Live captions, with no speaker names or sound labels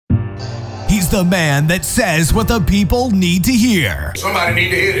the man that says what the people need to hear. Somebody need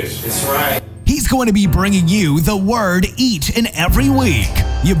to hear this. That's right. He's going to be bringing you the word each and every week.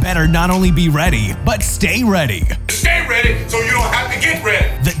 You better not only be ready, but stay ready. Stay ready so you don't have to get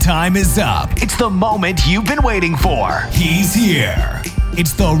ready. The time is up. It's the moment you've been waiting for. He's here.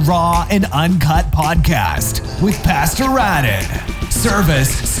 It's the Raw and Uncut Podcast with Pastor Radin.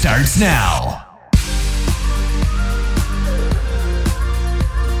 Service starts now.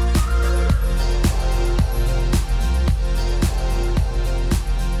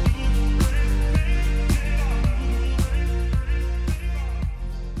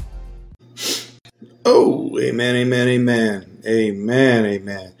 Oh, amen, amen, amen, amen,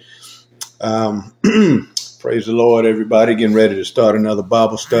 amen. Praise the Lord, everybody. Getting ready to start another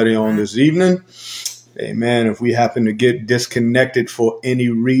Bible study on this evening. Amen. If we happen to get disconnected for any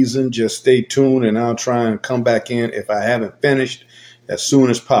reason, just stay tuned and I'll try and come back in if I haven't finished as soon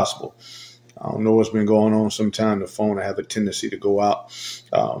as possible. I don't know what's been going on. Sometimes the phone, I have a tendency to go out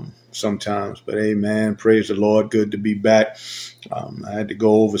sometimes. But amen. Praise the Lord. Good to be back. I had to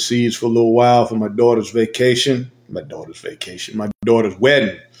go overseas for a little while for my daughter's vacation. My daughter's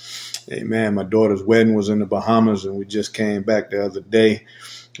wedding. Amen. My daughter's wedding was in the Bahamas and we just came back the other day.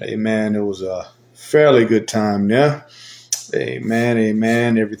 Amen. It was a fairly good time there. Amen.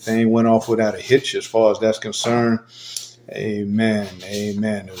 Amen. Everything went off without a hitch as far as that's concerned. Amen.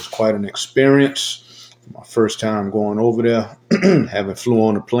 Amen. It was quite an experience. My first time going over there. Haven't flew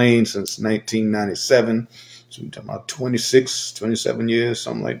on a plane since 1997. So I'm talking about 27 years,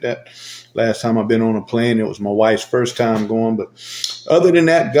 something like that. Last time I've been on a plane, it was my wife's first time going. But other than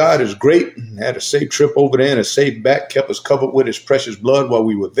that, God is great. Had a safe trip over there and a safe back. Kept us covered with his precious blood while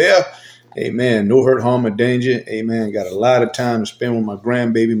we were there. Amen. No hurt, harm, or danger. Amen. Got a lot of time to spend with my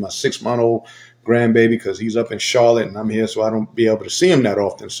grandbaby, my 6-month-old grandbaby, because he's up in Charlotte and I'm here, so I don't be able to see him that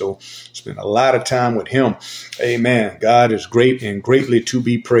often. So spend a lot of time with him. Amen. God is great and greatly to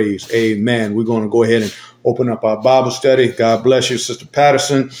be praised. Amen. We're going to go ahead and open up our Bible study. God bless you, Sister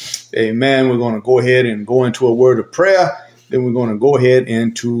Patterson. Amen. We're going to go ahead and go into a word of prayer. Then we're going to go ahead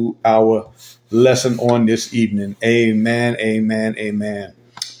into our lesson on this evening. Amen. Amen. Amen.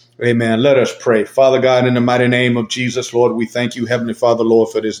 Amen. Let us pray. Father God, in the mighty name of Jesus, Lord, we thank you, Heavenly Father, Lord,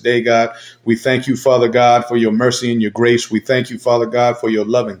 for this day, God. We thank you, Father God, for your mercy and your grace. We thank you, Father God, for your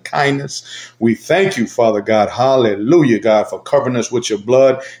loving kindness. We thank you, Father God, hallelujah, God, for covering us with your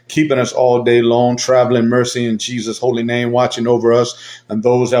blood, keeping us all day long, traveling mercy in Jesus' holy name, watching over us and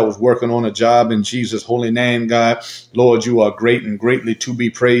those that was working on a job in Jesus' holy name, God. Lord, you are great and greatly to be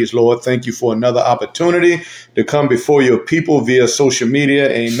praised, Lord. Thank you for another opportunity to come before your people via social media.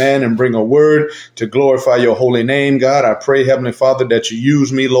 Amen. And bring a word to glorify your holy name, God. I pray, Heavenly Father, that you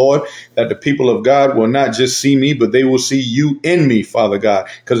use me, Lord, that the people of God will not just see me, but they will see you in me, Father God,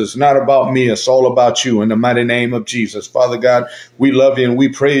 because it's not about me. It's all about you in the mighty name of Jesus. Father God, we love you and we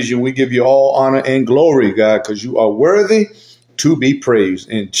praise you. We give you all honor and glory, God, because you are worthy to be praised.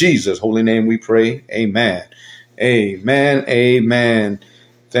 In Jesus' holy name we pray. Amen. Amen. Amen.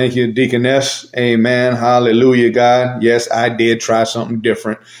 Thank you, Deaconess. Amen. Hallelujah, God. Yes, I did try something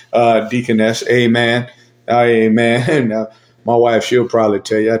different. Deaconess. Amen. Amen. Now, my wife, she'll probably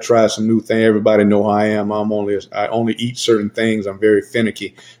tell you I tried some new thing. Everybody know how I am. I only eat certain things. I'm very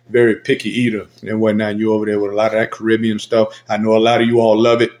finicky, very picky eater and whatnot. You over there with a lot of that Caribbean stuff. I know a lot of you all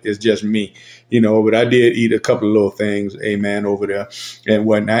love it. It's just me, but I did eat a couple of little things. Amen. Over there and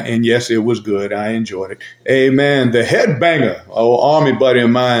whatnot. And yes, it was good. I enjoyed it. Amen. The headbanger, army buddy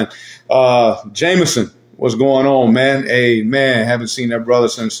of mine, Jameson, what's going on, man? Amen. Haven't seen that brother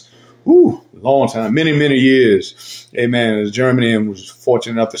since, long time, many, many years. Amen. As Germany, and was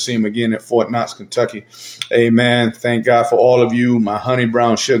fortunate enough to see him again at Fort Knox, Kentucky. Amen. Thank God for all of you. My honey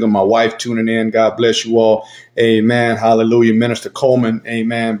brown sugar, my wife tuning in. God bless you all. Amen. Hallelujah. Minister Coleman.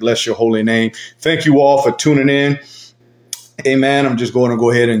 Amen. Bless your holy name. Thank you all for tuning in. Amen. I'm just going to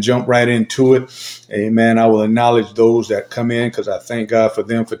go ahead and jump right into it. Amen. I will acknowledge those that come in because I thank God for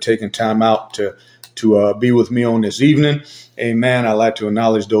them for taking time out to be with me on this evening. Amen. I like to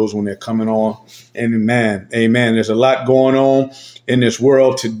acknowledge those when they're coming on. Amen. Amen. There's a lot going on in this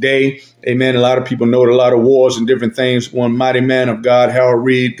world today. Amen. A lot of people know a lot of wars and different things. One mighty man of God, Harold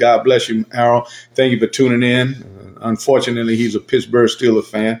Reed. God bless you, Harold. Thank you for tuning in. Unfortunately, he's a Pittsburgh Steelers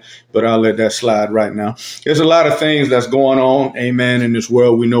fan, but I'll let that slide right now. There's a lot of things that's going on. Amen. In this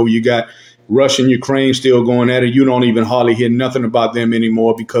world, we know Russia and Ukraine still going at it. You don't even hardly hear nothing about them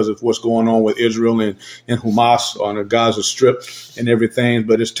anymore because of what's going on with Israel and Hamas on the Gaza Strip and everything.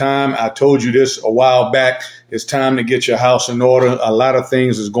 But it's time. I told you this a while back. It's time to get your house in order. A lot of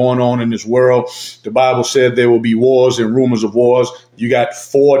things is going on in this world. The Bible said there will be wars and rumors of wars. You got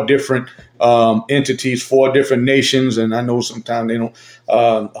 4 different entities, 4 different nations. And I know sometimes they don't,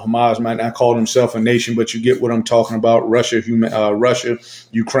 Hamas might not call themselves a nation, but you get what I'm talking about. Russia,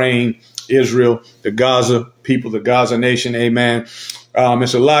 Ukraine, Israel, the Gaza people, the Gaza nation. Amen.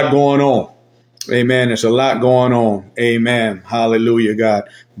 It's a lot going on. Amen. It's a lot going on. Amen. Hallelujah, God.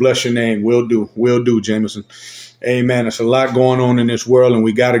 Bless your name. Will do, Jameson. Amen. It's a lot going on in this world, and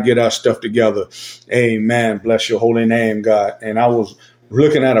we got to get our stuff together. Amen. Bless your holy name, God. And I was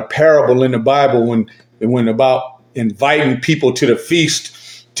looking at a parable in the Bible when about inviting people to the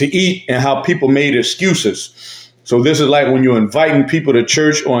feast to eat and how people made excuses. So this is like when you're inviting people to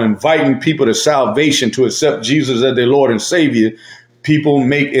church or inviting people to salvation to accept Jesus as their Lord and Savior. People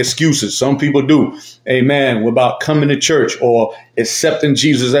make excuses. Some people do. Amen. About coming to church or accepting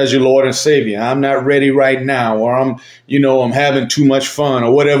Jesus as your Lord and Savior. I'm not ready right now, or I'm having too much fun,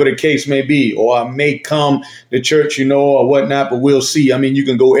 or whatever the case may be, or I may come to church, or whatnot, but we'll see. I mean, you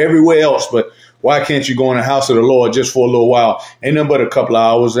can go everywhere else, but why can't you go in the house of the Lord just for a little while? Ain't nothing but a couple of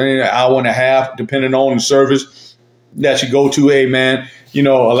hours, an hour and a half, depending on the service that you go to. Amen. A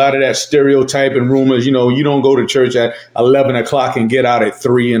lot of that stereotype and rumors, you don't go to church at 11 o'clock and get out at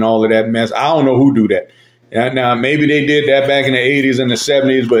 3 and all of that mess. I don't know who do that. Now, maybe they did that back in the 80s and the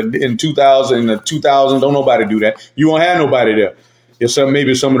 70s, but in 2000, don't nobody do that. You won't have nobody there. It's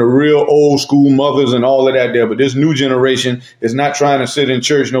maybe some of the real old school mothers and all of that there. But this new generation is not trying to sit in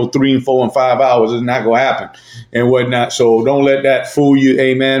church 3 and 4 and 5 hours. It's not going to happen and whatnot. So don't let that fool you.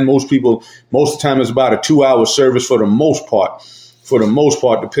 Amen. Most of the time it's about a 2-hour service for the most part.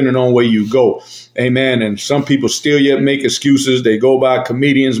 Depending on where you go. Amen. And some people still yet make excuses. They go by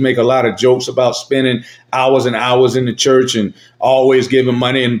comedians, make a lot of jokes about spending hours and hours in the church and always giving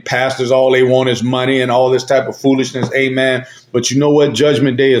money, and pastors, all they want is money and all this type of foolishness. Amen. But you know what?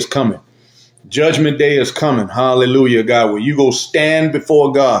 Judgment day is coming. Judgment day is coming. Hallelujah, God, where you go stand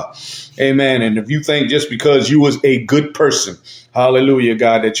before God. Amen. And if you think just because you was a good person, hallelujah,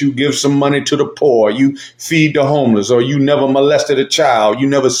 God, that you give some money to the poor, you feed the homeless, or you never molested a child, you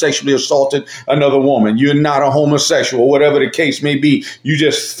never sexually assaulted another woman, you're not a homosexual, whatever the case may be, you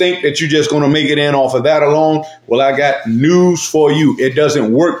just think that you're just going to make it in off of that alone. Well, I got news for you. It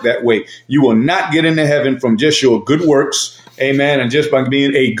doesn't work that way. You will not get into heaven from just your good works. Amen. And just by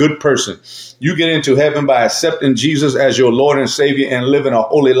being a good person. You get into heaven by accepting Jesus as your Lord and Savior and living a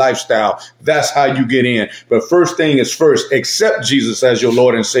holy lifestyle. That's how you get in. But first thing is first, accept Jesus as your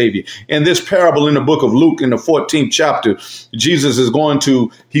Lord and Savior. In this parable in the book of Luke, in the 14th chapter, Jesus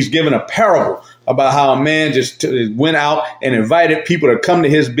he's given a parable about how a man just went out and invited people to come to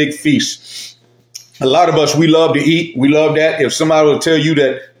his big feast. A lot of us, we love to eat. We love that. If somebody will tell you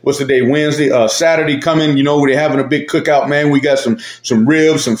that, what's the day? Wednesday, Saturday coming, we're having a big cookout, man. We got some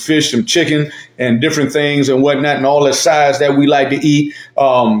ribs, some fish, some chicken and different things and whatnot, and all the sides that we like to eat.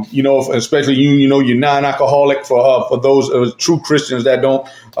 Especially you're non-alcoholic for those true Christians that don't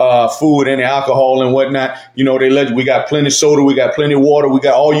food any alcohol and whatnot. We got plenty of soda, we got plenty of water,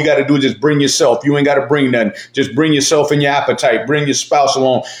 all you got to do is just bring yourself. You ain't got to bring nothing. Just bring yourself and your appetite. Bring your spouse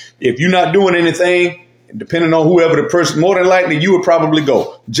along. If you're not doing anything, depending on whoever the person, more than likely you would probably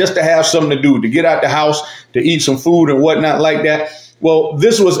go just to have something to do, to get out the house, to eat some food and whatnot like that. Well,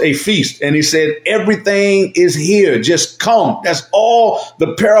 this was a feast, and he said, everything is here. Just come. That's all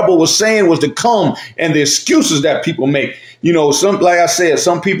the parable was saying, was to come, and the excuses that people make. Like I said,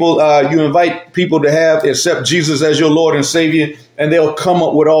 some people, you invite people to accept Jesus as your Lord and Savior, and they'll come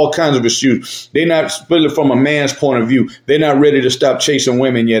up with all kinds of excuses. They're not split from a man's point of view. They're not ready to stop chasing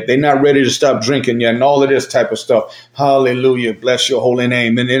women yet. They're not ready to stop drinking yet, and all of this type of stuff. Hallelujah. Bless your holy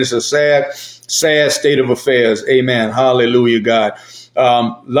name. And it's a sad state of affairs. Amen. Hallelujah, God.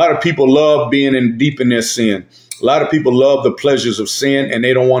 A lot of people love being deep in their sin. A lot of people love the pleasures of sin, and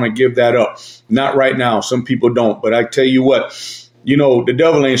they don't want to give that up. Not right now. Some people don't. But I tell you what, the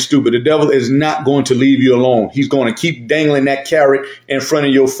devil ain't stupid. The devil is not going to leave you alone. He's going to keep dangling that carrot in front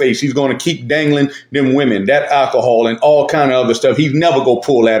of your face. He's going to keep dangling them women, that alcohol, and all kind of other stuff. He's never going to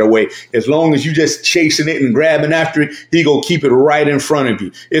pull that away. As long as you just chasing it and grabbing after it, he going to keep it right in front of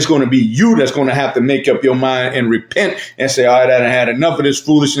you. It's going to be you that's going to have to make up your mind and repent and say, all right, I done had enough of this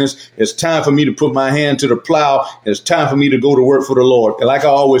foolishness. It's time for me to put my hand to the plow. It's time for me to go to work for the Lord. And like I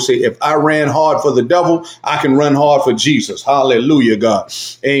always say, if I ran hard for the devil, I can run hard for Jesus. Hallelujah. Hallelujah, God.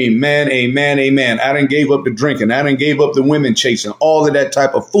 Amen, amen, amen. I done gave up the drinking. I done gave up the women chasing, all of that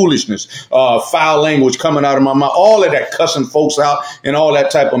type of foolishness, foul language coming out of my mouth, all of that cussing folks out and all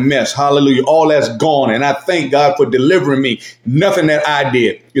that type of mess. Hallelujah. All that's gone. And I thank God for delivering me. Nothing that I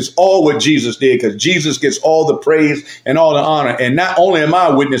did. It's all what Jesus did, because Jesus gets all the praise and all the honor. And not only am I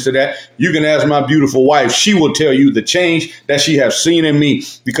a witness to that, you can ask my beautiful wife. She will tell you the change that she has seen in me,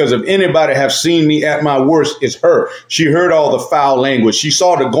 because if anybody have seen me at my worst, it's her. She heard all the foul language. She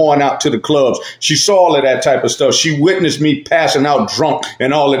saw the going out to the clubs. She saw all of that type of stuff. She witnessed me passing out drunk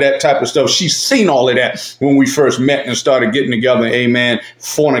and all of that type of stuff. She's seen all of that when we first met and started getting together. Amen.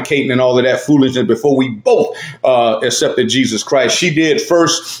 Fornicating and all of that foolishness before we both accepted Jesus Christ. She did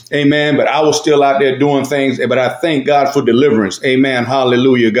first. Amen. But I was still out there doing things. But I thank God for deliverance. Amen.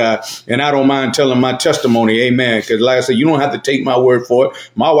 Hallelujah, God. And I don't mind telling my testimony. Amen. Because like I said, you don't have to take my word for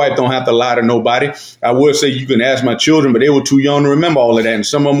it. My wife don't have to lie to nobody. I would say you can ask my children, but they were too young to remember all of that. And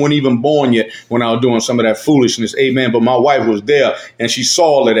some of them weren't even born yet when I was doing some of that foolishness. Amen. But my wife was there and she saw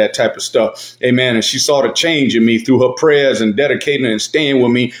all of that type of stuff. Amen. And she saw the change in me through her prayers and dedicating and staying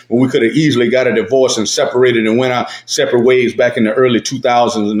with me when we could have easily got a divorce and separated and went our separate ways back in the early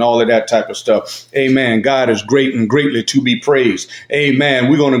 2000s and all of that type of stuff. Amen. God is great and greatly to be praised. Amen.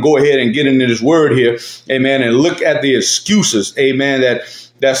 We're going to go ahead and get into this word here. Amen. And look at the excuses. Amen.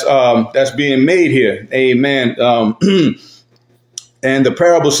 That's being made here. Amen. And the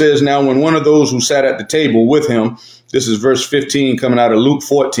parable says, now when one of those who sat at the table with him, this is verse 15 coming out of Luke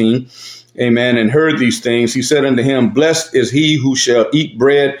 14, amen, and heard these things, he said unto him, blessed is he who shall eat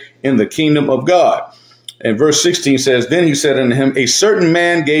bread in the kingdom of God. And verse 16 says, then he said unto him, a certain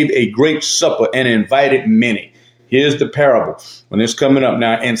man gave a great supper and invited many. Here's the parable when it's coming up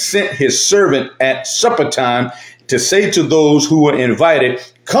now, and sent his servant at supper time to say to those who were invited,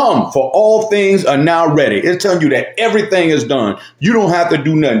 come, for all things are now ready. It's telling you that everything is done. You don't have to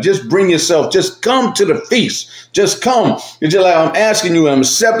do nothing. Just bring yourself. Just come to the feast. Just come. It's just like I'm asking you, I'm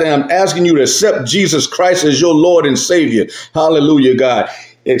asking you to accept Jesus Christ as your Lord and Savior. Hallelujah, God.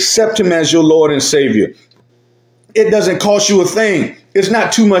 Accept him as your Lord and Savior. It doesn't cost you a thing. It's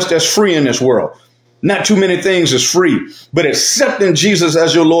not too much that's free in this world. Not too many things is free, but accepting Jesus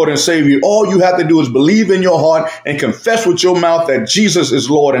as your Lord and Savior, all you have to do is believe in your heart and confess with your mouth that Jesus is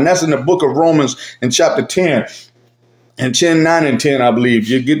Lord. And that's in the book of Romans in chapter 10 and 10, 9 and 10, I believe.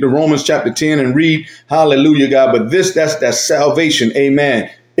 You get to Romans chapter 10 and read, hallelujah, God. But that's salvation. Amen.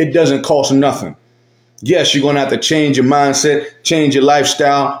 It doesn't cost nothing. Yes, you're going to have to change your mindset, change your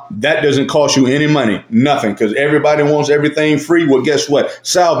lifestyle. That doesn't cost you any money, nothing, because everybody wants everything free. Well, guess what?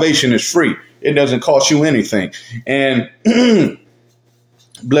 Salvation is free. It doesn't cost you anything. And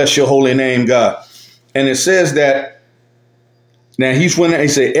bless your holy name, God. And it says that now he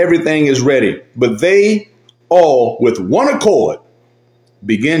said everything is ready, but they all with one accord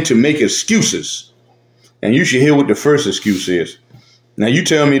begin to make excuses. And you should hear what the first excuse is. Now, you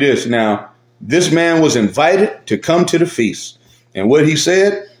tell me this now. This man was invited to come to the feast. And what he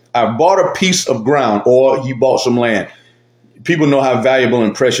said, I bought a piece of ground, or he bought some land. People know how valuable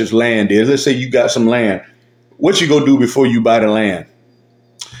and precious land is. Let's say you got some land. What you go do before you buy the land?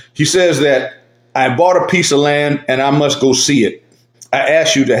 He says that I bought a piece of land and I must go see it. I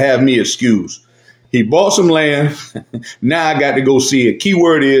ask you to have me excused. He bought some land. Now I got to go see it. Key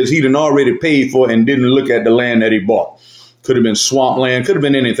word is he done already paid for it and didn't look at the land that he bought. Could have been swampland, could have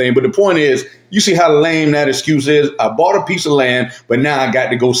been anything. But the point is, you see how lame that excuse is? I bought a piece of land, but now I got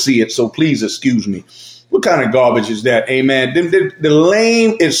to go see it. So please excuse me. What kind of garbage is that? Amen. The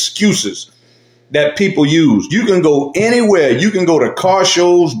lame excuses that people use. You can go anywhere. You can go to car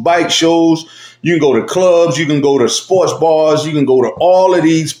shows, bike shows. You can go to clubs. You can go to sports bars. You can go to all of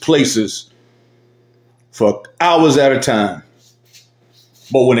these places for hours at a time.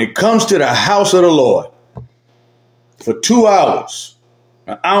 But when it comes to the house of the Lord, for 2 hours,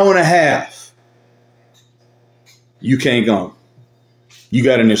 an hour and a half, you can't go. You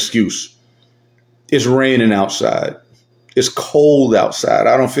got an excuse. It's raining outside. It's cold outside.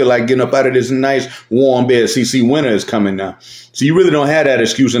 I don't feel like getting up out of this nice warm bed. See, winter is coming now. So you really don't have that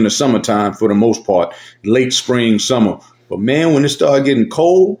excuse in the summertime for the most part, late spring, summer. But man, when it starts getting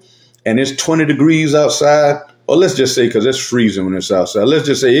cold and it's 20 degrees outside, or let's just say, because it's freezing when it's outside. Let's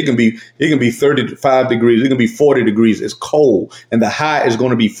just say it can be 35 degrees. It can be 40 degrees. It's cold. And the high is going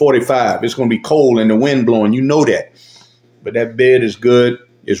to be 45. It's going to be cold and the wind blowing. You know that. But that bed is good.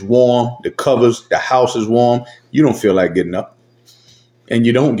 It's warm. The covers, the house is warm. You don't feel like getting up. And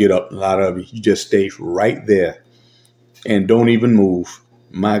you don't get up, a lot of you. You just stay right there and don't even move.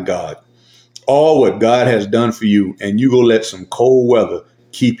 My God. All what God has done for you. And you go let some cold weather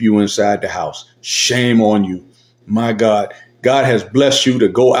keep you inside the house. Shame on you. My God, God has blessed you to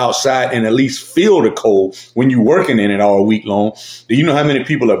go outside and at least feel the cold when you're working in it all week long. Do you know how many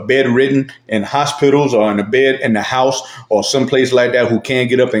people are bedridden in hospitals or in the bed in the house or someplace like that who can't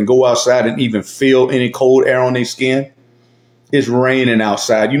get up and go outside and even feel any cold air on their skin? It's raining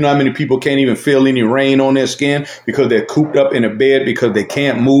outside. You know how many people can't even feel any rain on their skin because they're cooped up in a bed because they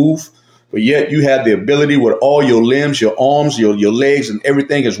can't move? But yet you have the ability with all your limbs, your arms, your legs, and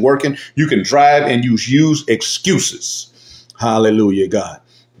everything is working. You can drive and you use excuses. Hallelujah, God.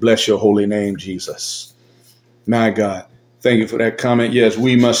 Bless your holy name, Jesus. My God. Thank you for that comment. Yes,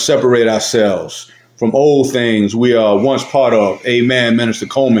 we must separate ourselves from old things we are once part of. Amen, Minister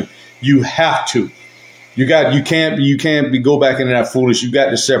Coleman. You have to. You can't go back into that foolish. You got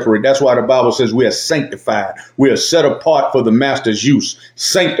to separate. That's why the Bible says we are sanctified. We are set apart for the master's use.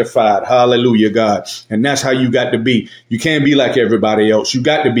 Sanctified. Hallelujah, God. And that's how you got to be. You can't be like everybody else. You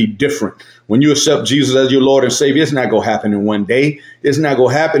got to be different. When you accept Jesus as your Lord and Savior, it's not going to happen in one day. It's not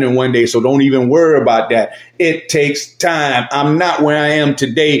going to happen in one day. So don't even worry about that. It takes time. I'm not where I am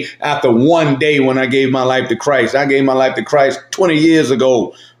today after one day when I gave my life to Christ. I gave my life to Christ 20 years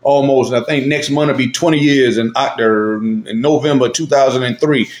ago. Almost, I think next month will be 20 years in November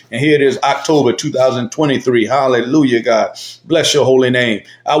 2003. And here it is, October 2023. Hallelujah, God. Bless your holy name.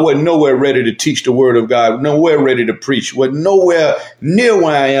 I wasn't nowhere ready to teach the word of God, nowhere ready to preach, was nowhere near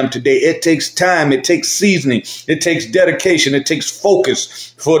where I am today. It takes time. It takes seasoning. It takes dedication. It takes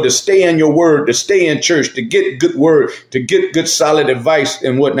focus to stay in your word, to stay in church, to get good word, to get good solid advice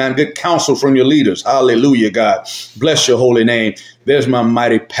and whatnot, good counsel from your leaders. Hallelujah, God. Bless your holy name. There's my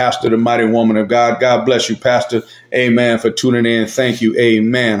mighty pastor, the mighty woman of God. God bless you, Pastor. Amen, for tuning in. Thank you.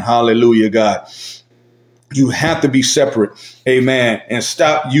 Amen. Hallelujah, God. You have to be separate. Amen. And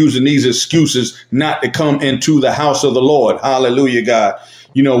stop using these excuses not to come into the house of the Lord. Hallelujah, God.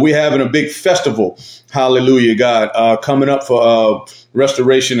 You know, we're having a big festival. Hallelujah, God. Coming up for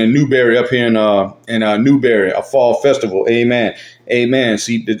Restoration in Newberry up here in Newberry, a fall festival. Amen. Amen.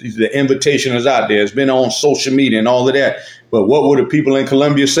 See, the invitation is out there. It's been on social media and all of that. But what would the people in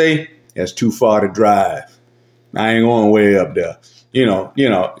Columbia say? That's too far to drive. I ain't going way up there.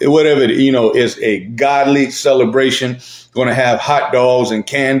 Whatever, it's a godly celebration. Going to have hot dogs and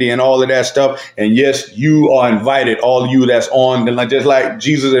candy and all of that stuff. And yes, you are invited, all of you that's on. Just like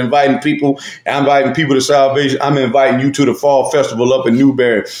Jesus inviting people, I'm inviting people to salvation. I'm inviting you to the fall festival up in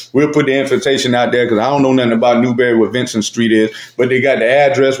Newberry. We'll put the invitation out there because I don't know nothing about Newberry where Vincent Street is, but they got the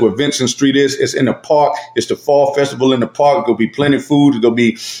address where Vincent Street is. It's in the park. It's the fall festival in the park. There'll be plenty of food. There'll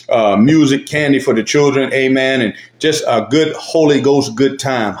be music, candy for the children. Amen. And just a good Holy Ghost good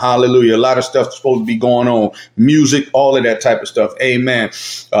time. Hallelujah. A lot of stuff supposed to be going on. Music, all of that type of stuff. Amen.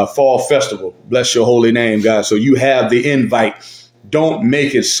 Fall festival. Bless your holy name, God. So you have the invite. Don't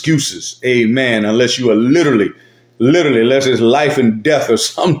make excuses. Amen. Unless you are literally, unless it's life and death or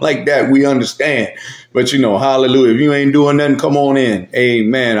something like that, we understand. But hallelujah. If you ain't doing nothing, come on in.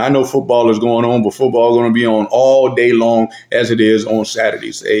 Amen. I know football is going on, but football is going to be on all day long as it is on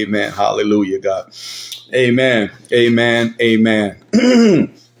Saturdays. Amen. Hallelujah, God. Amen. Amen. Amen.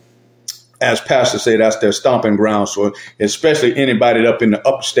 As Pastor said, that's their stomping ground. So especially anybody up in the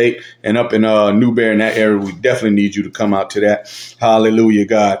upstate and up in Newberry in that area, we definitely need you to come out to that. Hallelujah,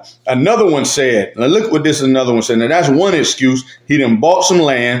 God. Another one said, now look what this another one said. Now that's one excuse. He done bought some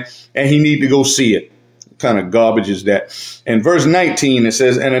land and he need to go see it. What kind of garbage is that? In verse 19, it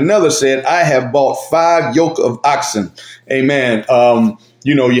says, and another said, I have bought 5 yoke of oxen. Amen.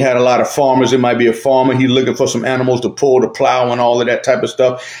 You had a lot of farmers. It might be a farmer. He's looking for some animals to pull the plow and all of that type of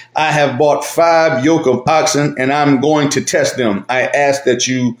stuff. I have bought 5 yoke of oxen and I'm going to test them. I ask that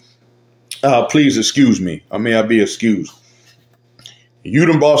you please excuse me. Or may I be excused? You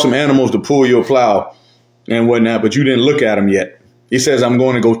done bought some animals to pull your plow and whatnot, but you didn't look at them yet. He says, I'm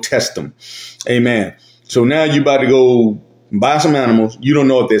going to go test them. Amen. So now you're about to go buy some animals. You don't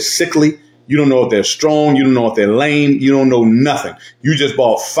know if they're sickly. You don't know if they're strong. You don't know if they're lame. You don't know nothing. You just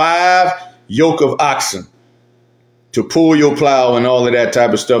bought 5 yoke of oxen to pull your plow and all of that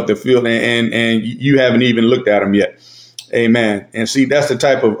type of stuff to feel, and you haven't even looked at them yet. Amen. And see, that's the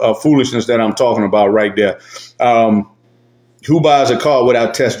type of foolishness that I'm talking about right there. Who buys a car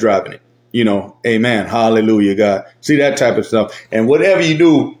without test driving it? Amen. Hallelujah, God. See that type of stuff. And whatever you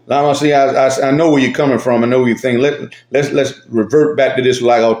do, I know where you're coming from. I know what you think. Let's revert back to this,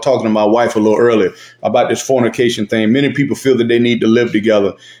 like I was talking to my wife a little earlier about this fornication thing. Many people feel that they need to live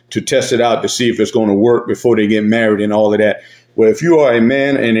together to test it out to see if it's going to work before they get married and all of that. Well, if you are a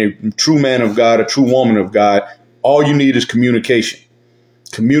man and a true man of God, a true woman of God, all you need is communication.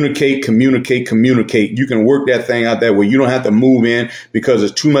 Communicate. You can work that thing out that way. You don't have to move in because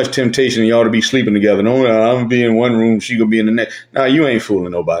there's too much temptation and y'all to be sleeping together. No, I'm gonna be in one room, she gonna be in the next. No, you ain't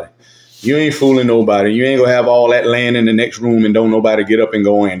fooling nobody. You ain't gonna have all that land in the next room and don't nobody get up and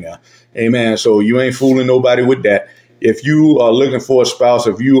go in there. Amen. So you ain't fooling nobody with that. If you are looking for a spouse,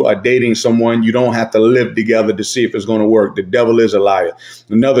 if you are dating someone, you don't have to live together to see if it's going to work. The devil is a liar.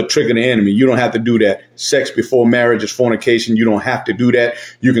 Another trick of the enemy. You don't have to do that. Sex before marriage is fornication. You don't have to do that.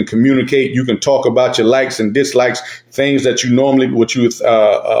 You can communicate. You can talk about your likes and dislikes, things that you normally want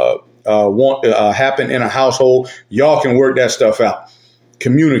to happen in a household. Y'all can work that stuff out.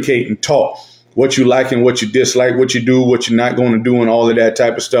 Communicate and talk. What you like and what you dislike, what you do, what you're not going to do, and all of that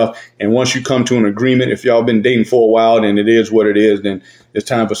type of stuff. And once you come to an agreement, if y'all been dating for a while and it is what it is, then it's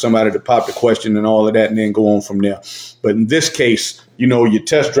time for somebody to pop the question and all of that and then go on from there. But in this case, you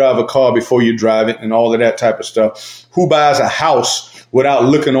test drive a car before you drive it and all of that type of stuff. Who buys a house without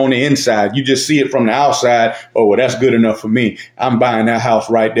looking on the inside? You just see it from the outside. Oh, well, that's good enough for me. I'm buying that house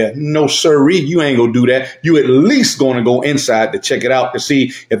right there. No, sirree, you ain't gonna do that. You at least gonna go inside to check it out to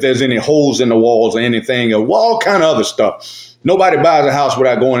see if there's any holes in the walls or anything or all kind of other stuff. Nobody buys a house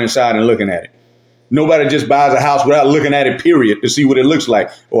without going inside and looking at it. Nobody just buys a house without looking at it, period, to see what it looks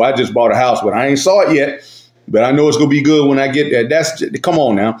like. Oh, I just bought a house, but I ain't saw it yet. But I know it's gonna be good when I get there. Come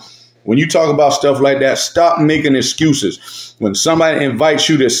on now. When you talk about stuff like that, stop making excuses. When somebody invites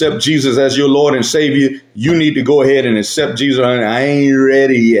you to accept Jesus as your Lord and Savior, you need to go ahead and accept Jesus. I ain't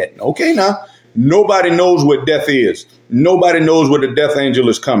ready yet. Okay, now, nobody knows what death is. Nobody knows where the death angel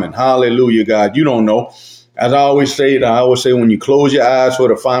is coming. Hallelujah, God. You don't know. As I always say, when you close your eyes for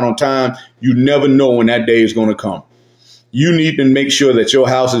the final time, you never know when that day is going to come. You need to make sure that your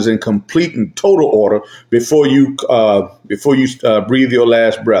house is in complete and total order before you breathe your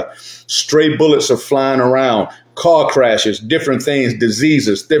last breath. Stray bullets are flying around, car crashes, different things,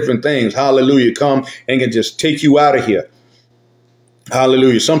 diseases, different things. Hallelujah, come and can just take you out of here.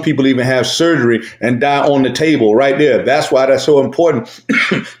 Hallelujah. Some people even have surgery and die on the table right there. That's why that's so important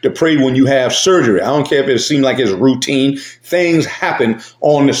to pray when you have surgery. I don't care if it seems like it's routine. Things happen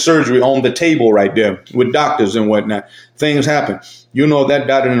on the surgery, on the table right there with doctors and whatnot. Things happen. You know that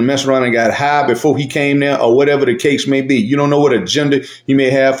doctor didn't mess around and got high before he came there or whatever the case may be. You don't know what agenda he may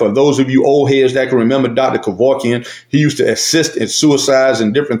have. For those of you old heads that can remember Dr. Kevorkian, he used to assist in suicides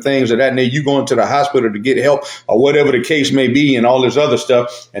and different things of that nature. You going to the hospital to get help or whatever the case may be and all this other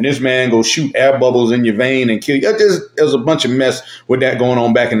stuff. And this man go shoot air bubbles in your vein and kill you. There's a bunch of mess with that going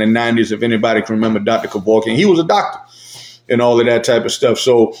on back in the 90s. If anybody can remember Dr. Kevorkian, he was a doctor and all of that type of stuff.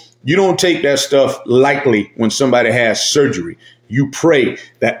 So you don't take that stuff lightly when somebody has surgery. You pray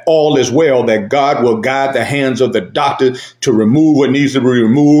that all is well, that God will guide the hands of the doctor to remove what needs to be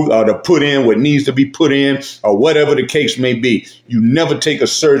removed or to put in what needs to be put in or whatever the case may be. You never take a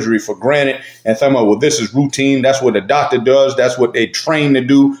surgery for granted and think, well, this is routine. That's what the doctor does. That's what they train to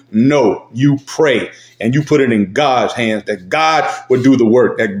do. No, you pray and you put it in God's hands, that God would do the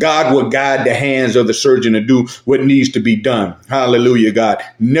work, that God will guide the hands of the surgeon to do what needs to be done. Hallelujah, God.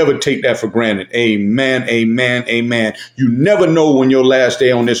 Never take that for granted. Amen, amen, amen. You never know when your last day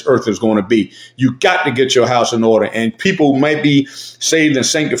on this earth is going to be. You got to get your house in order. And people might be saved and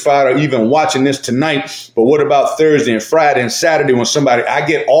sanctified or even watching this tonight. But what about Thursday and Friday and Saturday when I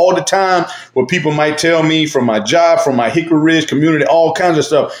get all the time where people might tell me from my job, from my Hickory Ridge community, all kinds of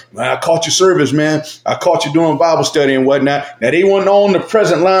stuff. Man, I caught your service, man. I caught you doing Bible study and whatnot. Now, they weren't on the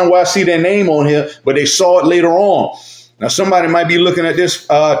present line where I see their name on here, but they saw it later on. Now, somebody might be looking at this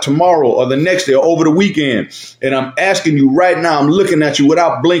tomorrow or the next day or over the weekend. And I'm asking you right now, I'm looking at you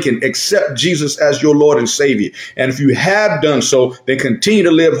without blinking, accept Jesus as your Lord and Savior. And if you have done so, then continue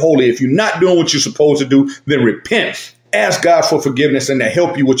to live holy. If you're not doing what you're supposed to do, then repent. Ask God for forgiveness and to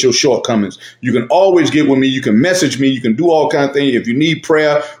help you with your shortcomings. You can always get with me. You can message me. You can do all kinds of things. If you need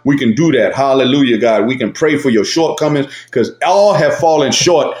prayer, we can do that. Hallelujah, God. We can pray for your shortcomings because all have fallen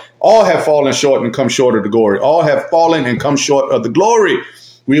short. All have fallen short and come short of the glory. All have fallen and come short of the glory.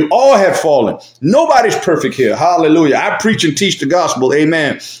 We all have fallen. Nobody's perfect here. Hallelujah. I preach and teach the gospel.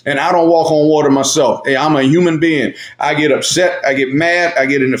 Amen. And I don't walk on water myself. Hey, I'm a human being. I get upset. I get mad. I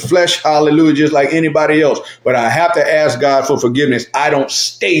get in the flesh. Hallelujah. Just like anybody else. But I have to ask God for forgiveness. I don't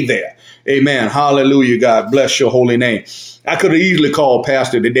stay there. Amen. Hallelujah. God bless your holy name. I could have easily called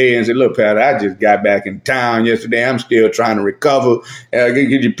Pastor today and said, look, Pastor, I just got back in town yesterday. I'm still trying to recover.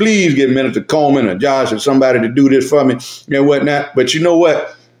 Could you please get Minister Coleman or Josh or somebody to do this for me and whatnot? But you know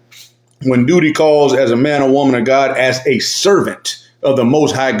what? When duty calls as a man or woman of God, as a servant, of the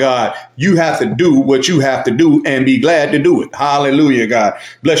Most High God. You have to do what you have to do and be glad to do it. Hallelujah, God.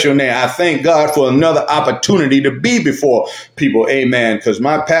 Bless your name. I thank God for another opportunity to be before people. Amen. Because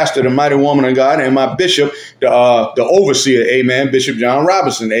my pastor, the mighty woman of God, and my bishop, the overseer, amen, Bishop John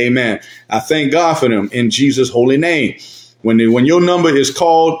Robinson, amen. I thank God for them in Jesus' holy name. When your number is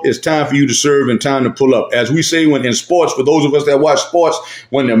called, it's time for you to serve and time to pull up. As we say when in sports, for those of us that watch sports,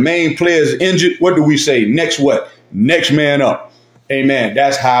 when the main player is injured, what do we say? Next what? Next man up. Amen.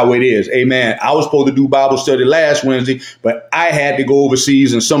 That's how it is. Amen. I was supposed to do Bible study last Wednesday, but I had to go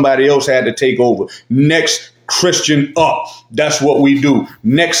overseas and somebody else had to take over. Next Christian up. That's what we do.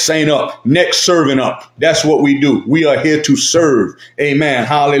 Next saint up. Next servant up. That's what we do. We are here to serve. Amen.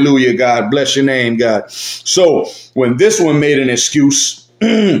 Hallelujah, God. Bless your name, God. So when this one made an excuse,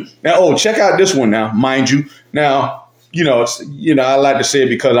 now, check out this one now, mind you. Now, I like to say it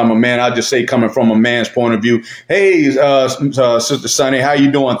because I'm a man. I just say coming from a man's point of view. Hey, Sister Sonny, how you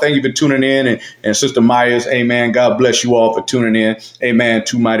doing? Thank you for tuning in. And Sister Myers, amen. God bless you all for tuning in. Amen.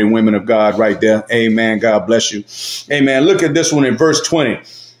 Two mighty women of God right there. Amen. God bless you. Amen. Look at this one in verse 20.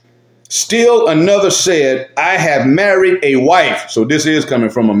 Still another said, I have married a wife. So this is coming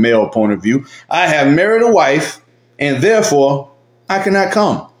from a male point of view. I have married a wife, and therefore I cannot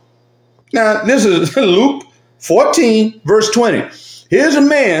come. Now, this is Luke 14, verse 20. Here's a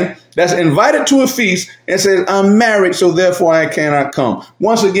man that's invited to a feast and says, I'm married, so therefore I cannot come.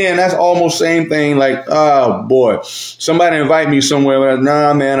 Once again, that's almost same thing like, oh, boy, somebody invite me somewhere.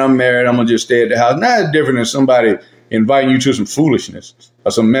 Nah, man, I'm married. I'm going to just stay at the house. Now it's different than somebody inviting you to some foolishness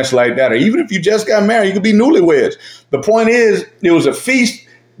or some mess like that. Or even if you just got married, you could be newlyweds. The point is, it was a feast.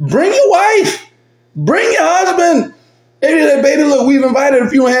 Bring your wife. Bring your husband. Maybe say, baby, look, we've invited.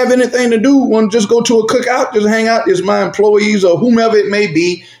 If you don't have anything to do, want to just go to a cookout, just hang out. It's my employees or whomever it may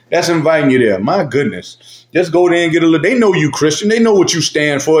be that's inviting you there. My goodness. Just go there and get a look. They know you Christian. They know what you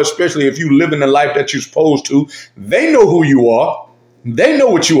stand for, especially if you live in the life that you're supposed to. They know who you are. They know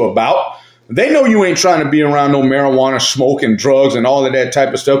what you're about. They know you ain't trying to be around no marijuana, smoke, and drugs and all of that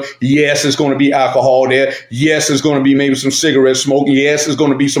type of stuff. Yes, it's going to be alcohol there. Yes, it's going to be maybe some cigarette smoke. Yes, it's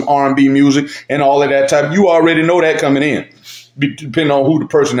going to be some R&B music and all of that type. You already know that coming in, depending on who the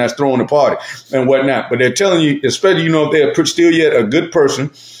person that's throwing the party and whatnot. But they're telling you, especially, if they're still yet a good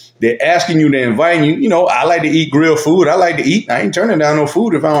person, they're asking you, they're inviting you. I like to eat grilled food. I like to eat. I ain't turning down no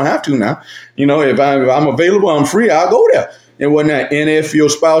food if I don't have to now. If I'm available, I'm free, I'll go there. And whatnot. And if your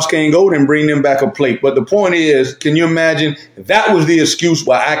spouse can't go, then bring them back a plate. But the point is, can you imagine that was the excuse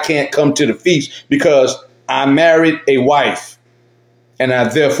why I can't come to the feast? Because I married a wife and I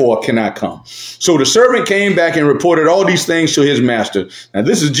therefore cannot come. So the servant came back and reported all these things to his master. Now,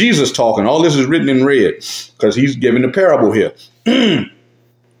 this is Jesus talking. All this is written in red because he's giving the parable here. And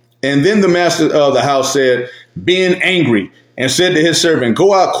then the master of the house said, being angry, and said to his servant,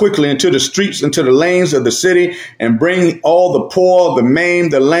 go out quickly into the streets, into the lanes of the city, and bring all the poor, the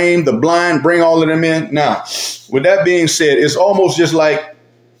maimed, the lame, the blind, bring all of them in. Now, with that being said, it's almost just like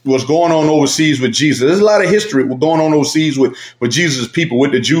what's going on overseas with Jesus. There's a lot of history going on overseas with Jesus' people,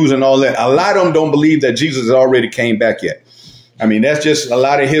 with the Jews and all that. A lot of them don't believe that Jesus has already came back yet. I mean, that's just a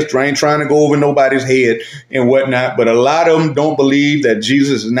lot of history. I ain't trying to go over nobody's head and whatnot, but a lot of them don't believe that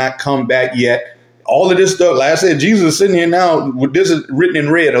Jesus has not come back yet. All of this stuff, like I said, Jesus is sitting here now with this is written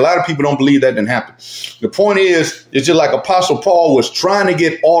in red. A lot of people don't believe that didn't happen. The point is, it's just like Apostle Paul was trying to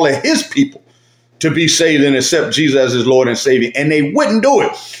get all of his people to be saved and accept Jesus as his Lord and Savior, and they wouldn't do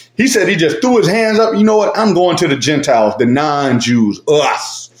it. He said he just threw his hands up. You know what? I'm going to the Gentiles, the non-Jews,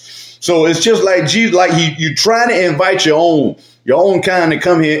 us. So it's just like Jesus, like you trying to invite your own kind to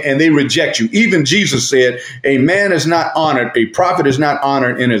come here, and they reject you. Even Jesus said, a man is not honored, a prophet is not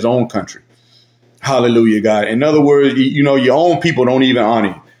honored in his own country. Hallelujah, God. In other words, your own people don't even honor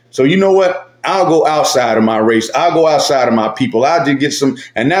you. So you know what? I'll go outside of my race. I'll go outside of my people. I'll just get some.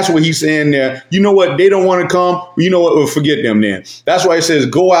 And that's what he's saying there. You know what? They don't want to come. You know what? We'll forget them then. That's why he says,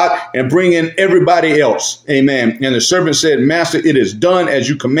 go out and bring in everybody else. Amen. And the servant said, Master, it is done as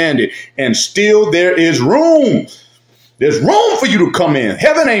you commanded. And still there is room. There's room for you to come in.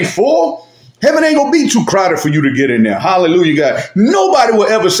 Heaven ain't full. Heaven ain't going to be too crowded for you to get in there. Hallelujah, God. Nobody will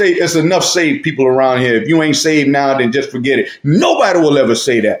ever say it's enough saved people around here. If you ain't saved now, then just forget it. Nobody will ever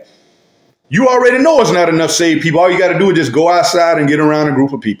say that. You already know it's not enough saved people. All you got to do is just go outside and get around a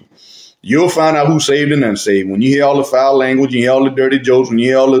group of people. You'll find out who's saved and unsaved. When you hear all the foul language, you hear all the dirty jokes, when you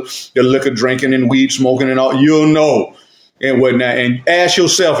hear all the liquor drinking and weed smoking and all, you'll know and whatnot. And ask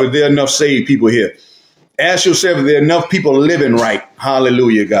yourself if there are enough saved people here. Ask yourself if there are enough people living right.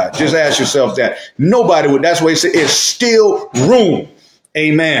 Hallelujah, God. Just ask yourself that. Nobody would. That's why he said it's still room.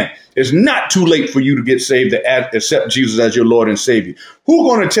 Amen. It's not too late for you to get saved, to accept Jesus as your Lord and Savior. Who's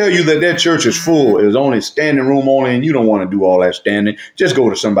going to tell you that their church is full, is only standing room only, and you don't want to do all that standing? Just go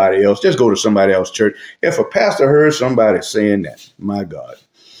to somebody else. Just go to somebody else's church. If a pastor heard somebody saying that, my God,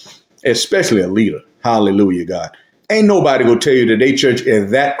 especially a leader, hallelujah, God, ain't nobody going to tell you that their church is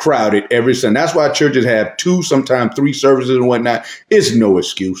that crowded every Sunday. That's why churches have 2, sometimes 3 services and whatnot. It's no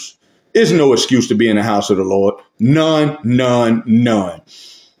excuse. It's no excuse to be in the house of the Lord. None, none, none,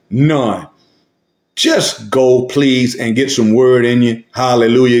 none. Just go, please, and get some word in you.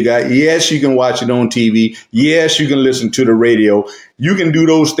 Hallelujah, God. Yes, you can watch it on TV. Yes, you can listen to the radio. You can do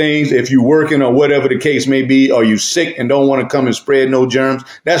those things if you're working or whatever the case may be, or you sick and don't want to come and spread no germs.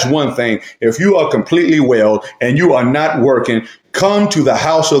 That's one thing. If you are completely well and you are not working, come to the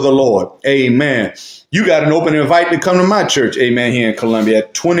house of the Lord. Amen. You got an open invite to come to my church. Amen. Here in Columbia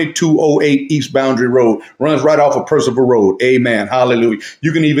at 2208 East Boundary Road. Runs right off of Percival Road. Amen. Hallelujah.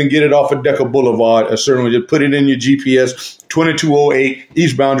 You can even get it off of Decker Boulevard. Certainly just put it in your GPS. 2208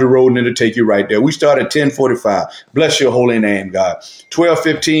 East Boundary Road, and it'll take you right there. We start at 10:45. Bless your holy name, God.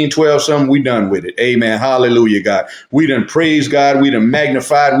 12:15, 12 something, we done with it. Amen. Hallelujah, God. We done praised God. We done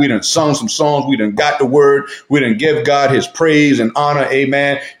magnified. We done sung some songs. We done got the word. We done give God his praise and honor.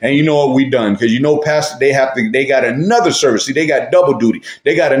 Amen. And you know what we done? Because you know, Pastor, they got another service. See, they got double duty.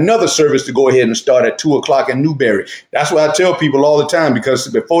 They got another service to go ahead and start at 2:00 in Newberry. That's why I tell people all the time, because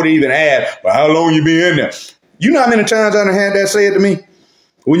before they even ask, well, how long you be in there? You know how many times I done had that say it to me?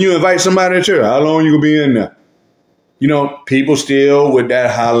 When you invite somebody to church, how long you gonna be in there? You know, people still with that,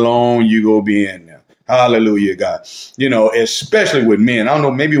 how long you gonna be in there? Hallelujah, God. You know, especially with men. I don't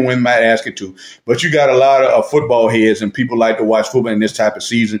know, maybe women might ask it too, but you got a lot of football heads and people like to watch football in this type of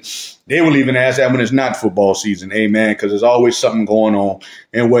season. They will even ask that when it's not football season. Amen. Because there's always something going on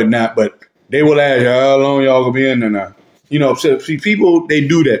and whatnot. But they will ask you, how long y'all gonna be in there now? You know, so see, people, they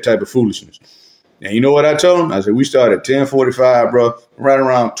do that type of foolishness. And you know what I told them? I said, we start at 10:45, bro. Right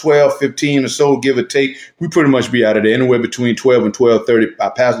around 12:15 or so, give or take. We pretty much be out of there anywhere between 12 and 12:30.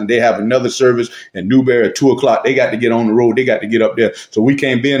 Our pastor, they have another service in Newberry at 2:00. They got to get on the road. They got to get up there. So we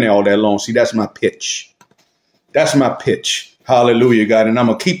can't be in there all that long. See, that's my pitch. That's my pitch. Hallelujah, God. And I'm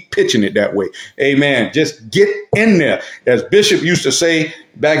going to keep pitching it that way. Amen. Just get in there. As Bishop used to say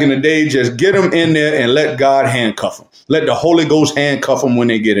back in the day, just get them in there and let God handcuff them. Let the Holy Ghost handcuff them when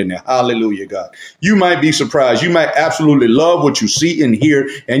they get in there. Hallelujah, God. You might be surprised. You might absolutely love what you see and hear,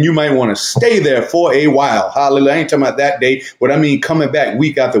 and you might want to stay there for a while. Hallelujah. I ain't talking about that day, but I mean coming back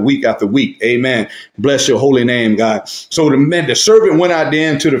week after week after week. Amen. Bless your holy name, God. So the servant went out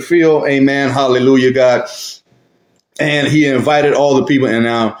there into the field. Amen. Hallelujah, God. And he invited all the people. And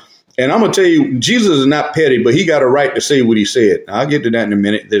I'm going to tell you, Jesus is not petty, but he got a right to say what he said. I'll get to that in a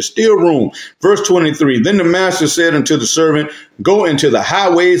minute. There's still room. Verse 23, then the master said unto the servant, go into the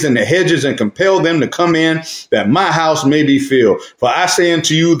highways and the hedges and compel them to come in, that my house may be filled. For I say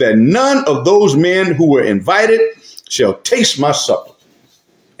unto you that none of those men who were invited shall taste my supper.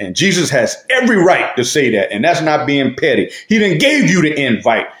 And Jesus has every right to say that. And that's not being petty. He done gave you the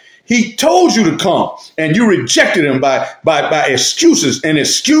invite. He told you to come, and you rejected him by excuses. An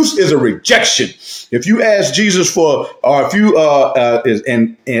excuse is a rejection. If you ask Jesus for, or if you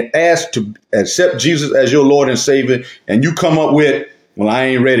and ask to accept Jesus as your Lord and Savior, and you come up with, well, I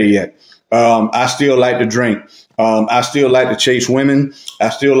ain't ready yet. I still like to drink. I still like to chase women. I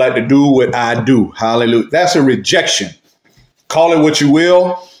still like to do what I do. Hallelujah. That's a rejection. Call it what you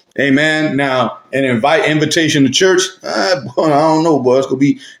will. Amen. Now, an invitation to church. I don't know, boy.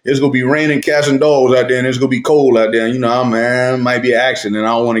 It's gonna be raining cats and dogs out there, and it's gonna be cold out there. You know, man, it might be an accident. I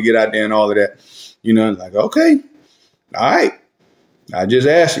don't want to get out there and all of that. You know, like, okay, all right. I just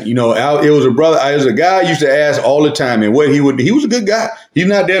asked. You know, it was a brother. It was a guy I used to ask all the time, and what he was a good guy. He's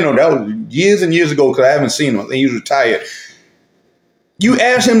not there no. That was years and years ago because I haven't seen him. I think he was retired. You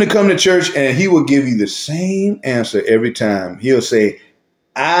ask him to come to church, and he will give you the same answer every time. He'll say,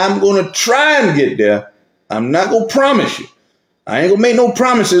 I'm going to try and get there. I'm not going to promise you. I ain't going to make no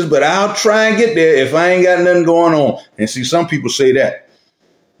promises, but I'll try and get there if I ain't got nothing going on. And see, some people say that.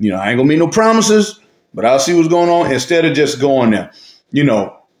 You know, I ain't going to make no promises, but I'll see what's going on instead of just going there. You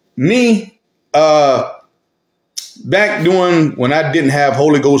know, me, back when I didn't have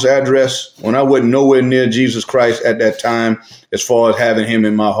Holy Ghost address, when I wasn't nowhere near Jesus Christ at that time, as far as having him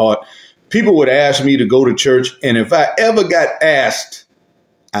in my heart, people would ask me to go to church. And if I ever got asked,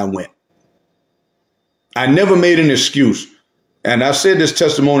 I went. I never made an excuse. And I've said this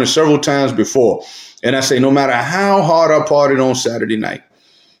testimony several times before. And I say, no matter how hard I partied on Saturday night,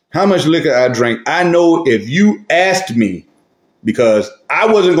 how much liquor I drank, I know if you asked me, because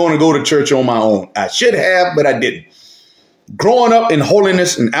I wasn't going to go to church on my own. I should have, but I didn't. Growing up in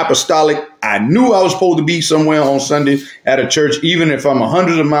holiness and apostolic, I knew I was supposed to be somewhere on Sunday at a church, even if I'm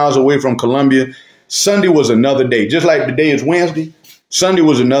hundreds of miles away from Columbia. Sunday was another day. Just like today is Wednesday, Sunday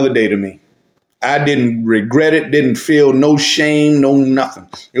was another day to me. I didn't regret it, didn't feel no shame, no nothing.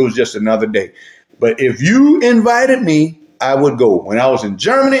 It was just another day. But if you invited me, I would go. When I was in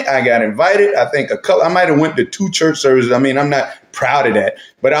Germany, I got invited. I think I might have went to 2 church services. I mean, I'm not proud of that,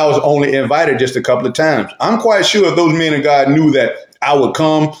 but I was only invited just a couple of times. I'm quite sure if those men of God knew that I would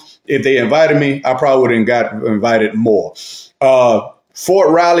come, if they invited me, I probably would have got invited more. Fort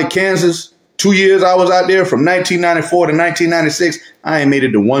Riley, Kansas, 2 years I was out there from 1994 to 1996. I ain't made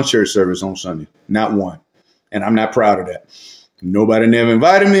it to 1 church service on Sunday, not one. And I'm not proud of that. Nobody never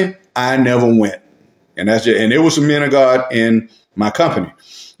invited me. I never went. And there was some men of God in my company.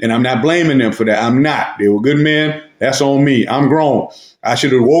 And I'm not blaming them for that. I'm not. They were good men. That's on me. I'm grown. I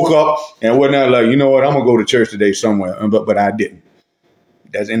should have woke up and whatnot like, you know what, I'm going to go to church today somewhere. But I didn't.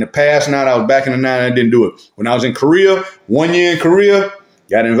 That's in the past now. I was back in the 90s. I didn't do it. When I was in Korea, 1 year in Korea,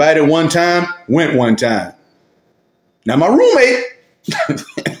 got invited one time, went one time. Now my roommate,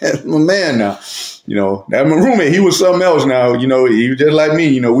 my man now, that my roommate, he was something else now. He was just like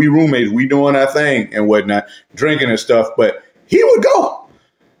me. We roommates, we doing our thing and whatnot, drinking and stuff. But he would go.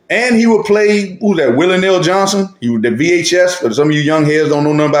 And he would play, who's that, Willie Neal Johnson? He would, the VHS, for some of you young heads don't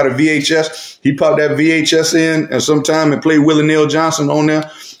know nothing about a VHS. He popped that VHS in and sometime and played Willie Neal Johnson on there.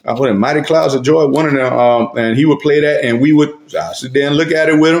 Mighty Clouds of Joy, one of them. And he would play that and we would sit there and look at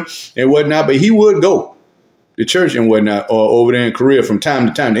it with him and whatnot. But he would go to church and whatnot over there in Korea from time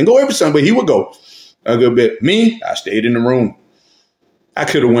to time. Didn't go every Sunday, but he would go a good bit. Me, I stayed in the room. I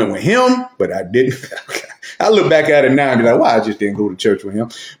could have went with him, but I didn't. I look back at it now and be like, why I just didn't go to church with him.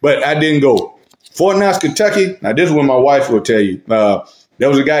 But I didn't go. Fort Knox, Kentucky. Now, this is what my wife will tell you. There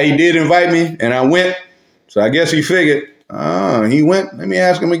was a guy, he did invite me, and I went. So I guess he figured, he went. Let me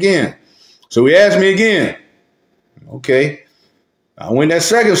ask him again. So he asked me again. Okay. I went that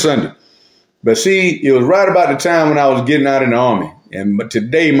second Sunday. But see, it was right about the time when I was getting out in the Army. But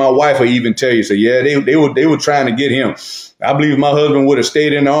today, my wife will even tell you, they were trying to get him. I believe if my husband would have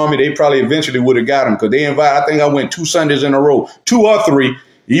stayed in the Army, they probably eventually would have got him because they invited, I think I went 2 Sundays in a row, 2 or 3.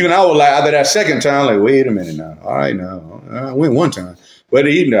 Even I was like, after that second time, like, wait a minute now. All right, now, I went one time. But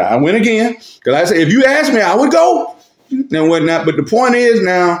I went again because I said, if you asked me, I would go and whatnot. But the point is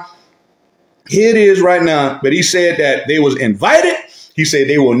now, here it is right now. But he said that they was invited. He said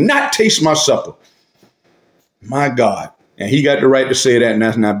they will not taste my supper. My God. And he got the right to say that, and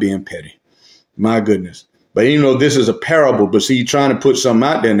that's not being petty. My goodness. But this is a parable, but see, trying to put something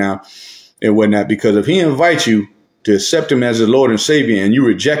out there now and whatnot, because if he invites you to accept him as his Lord and Savior and you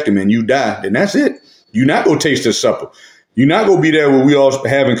reject him and you die, then that's it. You're not going to taste his supper. You're not going to be there when we all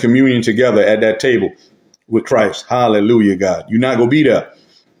having communion together at that table with Christ. Hallelujah, God. You're not going to be there.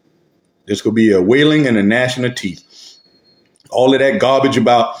 There's going to be a wailing and a gnashing of teeth. All of that garbage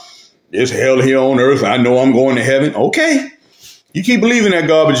about there's hell here on earth. I know I'm going to heaven. Okay. You keep believing that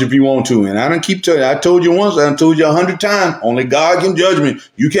garbage if you want to. And I don't keep telling you. I told you once. I told you 100 times. Only God can judge me.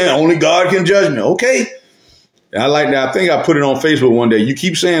 You can't. Only God can judge me. Okay. And I like that. I think I put it on Facebook one day. You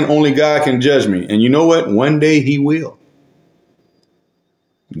keep saying only God can judge me. And you know what? One day he will.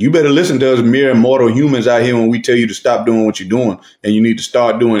 You better listen to us mere mortal humans out here when we tell you to stop doing what you're doing. And you need to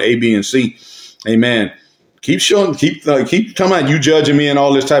start doing A, B, and C. Amen. Keep talking about you judging me and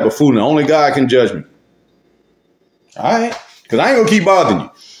all this type of fooling. Only God can judge me. All right. Because I ain't going to keep bothering you.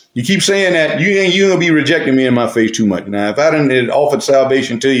 You keep saying that you ain't going to be rejecting me in my face too much. Now, if I done offered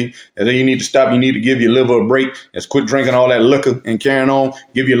salvation to you, and then you need to stop, you need to give your liver a break and quit drinking all that liquor and carrying on.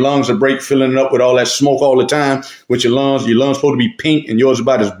 Give your lungs a break, filling it up with all that smoke all the time with your lungs. Your lungs supposed to be pink and yours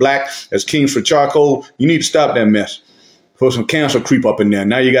about as black as Kings for charcoal. You need to stop that mess. Put some cancer creep up in there.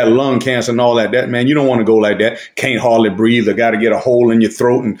 Now you got lung cancer and all that. That, man, you don't want to go like that. Can't hardly breathe. Or got to get a hole in your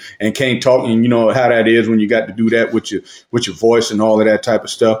throat and can't talk. And you know how that is when you got to do that with your voice and all of that type of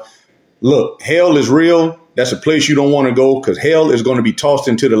stuff. Look, hell is real. That's a place you don't want to go because hell is going to be tossed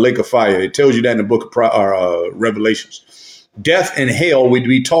into the lake of fire. It tells you that in the book of Revelations. Death and hell would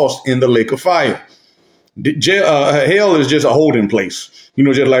be tossed in the lake of fire. Hell is just a holding place.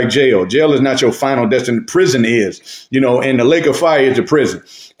 Just like jail. Jail is not your final destination. Prison is, and the lake of fire is the prison.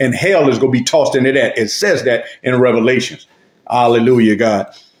 And hell is going to be tossed into that. It says that in Revelations. Hallelujah, God.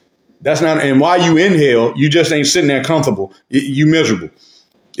 That's not, and while you in hell, you just ain't sitting there comfortable. You miserable.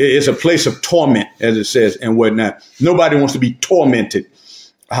 It's a place of torment, as it says, and whatnot. Nobody wants to be tormented.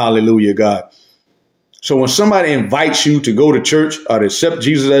 Hallelujah, God. So when somebody invites you to go to church or to accept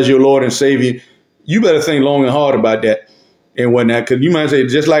Jesus as your Lord and Savior, you better think long and hard about that. and whatnot. Because you might say,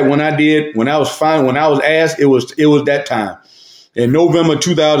 just like when I did, when I was asked, it was that time. In November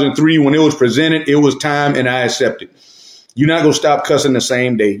 2003, when it was presented, it was time, and I accepted. You're not going to stop cussing the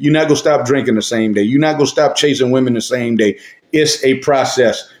same day. You're not going to stop drinking the same day. You're not going to stop chasing women the same day. It's a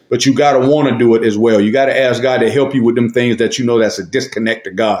process, but you got to want to do it as well. You got to ask God to help you with them things that you know that's a disconnect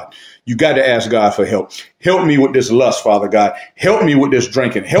to God. You got to ask God for help. Help me with this lust, Father God. Help me with this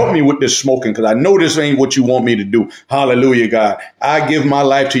drinking. Help me with this smoking, because I know this ain't what you want me to do. Hallelujah, God. I give my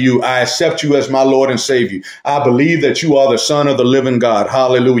life to you. I accept you as my Lord and Savior. I believe that you are the Son of the living God.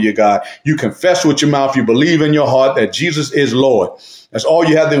 Hallelujah, God. You confess with your mouth. You believe in your heart that Jesus is Lord. That's all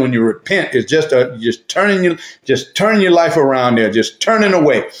you have to do when you repent, is just turning your life around there, just turning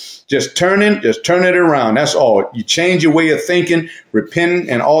away. Just turn it around. That's all. You change your way of thinking, repenting,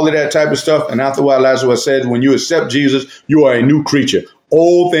 and all of that type of stuff. And after a while, that's what I said, when you accept Jesus, you are a new creature.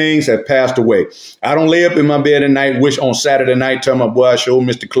 Old things have passed away. I don't lay up in my bed at night, wish on Saturday night, tell my boy I showed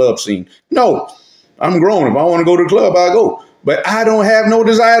Mr. Club scene. No, I'm grown. If I want to go to the club, I go. But I don't have no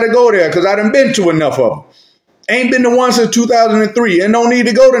desire to go there because I done been to enough of them. Ain't been to one since 2003 and don't need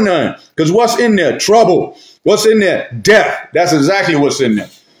to go to none. Because what's in there? Trouble. What's in there? Death. That's exactly what's in there.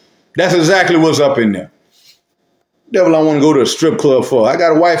 That's exactly what's up in there. Devil, I want to go to a strip club for. I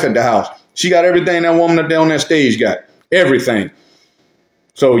got a wife at the house. She got everything that woman up there on that stage got. Everything.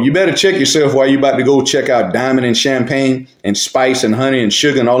 So you better check yourself while you about to go check out Diamond and Champagne and Spice and Honey and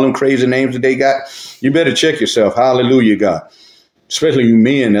Sugar and all them crazy names that they got. You better check yourself. Hallelujah, God. Especially you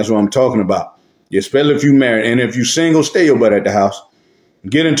men, that's what I'm talking about. Especially if you married. And if you single, stay your butt at the house.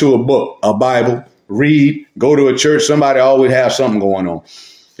 Get into a book, a Bible, read, go to a church. Somebody always has something going on.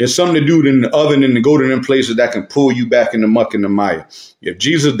 There's something to do other than to go to them places that can pull you back in the muck and the mire. If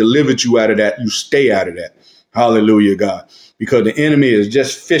Jesus delivered you out of that, you stay out of that. Hallelujah, God. Because the enemy is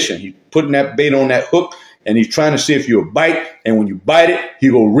just fishing. He's putting that bait on that hook, and he's trying to see if you'll bite. And when you bite it,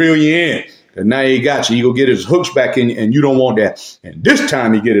 he will reel you in. And now he got you. He go get his hooks back in you, and you don't want that. And this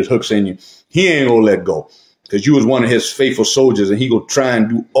time he get his hooks in you, he ain't going to let go. Because you was one of his faithful soldiers, and he going to try and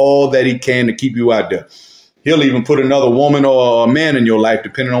do all that he can to keep you out there. He'll even put another woman or a man in your life,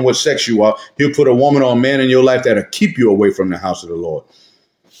 depending on what sex you are. He'll put a woman or a man in your life that'll keep you away from the house of the Lord.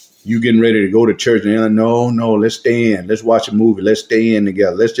 You getting ready to go to church and you're like, no, let's stay in. Let's watch a movie. Let's stay in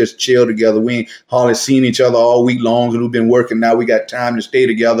together. Let's just chill together. We ain't hardly seen each other all week long. We've been working. Now we got time to stay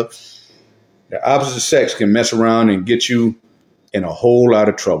together. The opposite sex can mess around and get you in a whole lot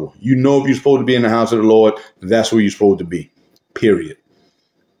of trouble. You know, if you're supposed to be in the house of the Lord, that's where you're supposed to be, period.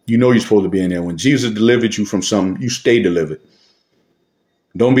 You know you're supposed to be in there. When Jesus delivered you from something, you stay delivered.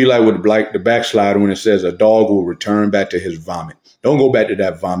 Don't be like with the backslider when it says a dog will return back to his vomit. Don't go back to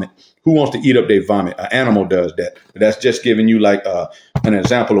that vomit. Who wants to eat up their vomit? An animal does that. But that's just giving you like an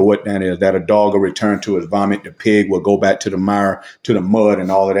example of what that is, that a dog will return to his vomit. The pig will go back to the mire, to the mud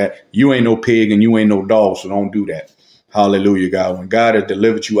and all of that. You ain't no pig and you ain't no dog, so don't do that. Hallelujah, God. When God has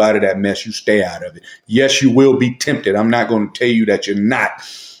delivered you out of that mess, you stay out of it. Yes, you will be tempted. I'm not going to tell you that you're not.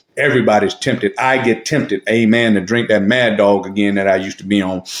 Everybody's tempted. I get tempted, amen, to drink that Mad Dog again that I used to be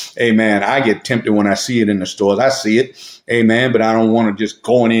on. Amen. I get tempted when I see it in the stores. I see it, amen, but I don't want to just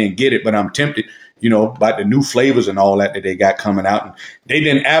go in there and get it, but I'm tempted, about the new flavors and all that they got coming out. And they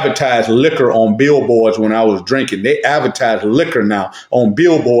didn't advertise liquor on billboards when I was drinking. They advertise liquor now on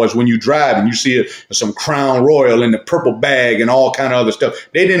billboards when you drive and you see some Crown Royal in the purple bag and all kind of other stuff.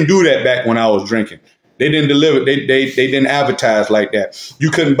 They didn't do that back when I was drinking. They didn't deliver. They didn't advertise like that. You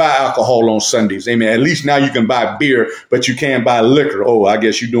couldn't buy alcohol on Sundays. Amen. At least now you can buy beer, but you can't buy liquor. Oh, I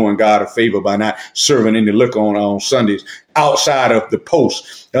guess you're doing God a favor by not serving any liquor on Sundays outside of the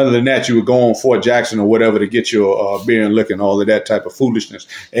post. Other than that, you would go on Fort Jackson or whatever to get your beer and liquor and all of that type of foolishness.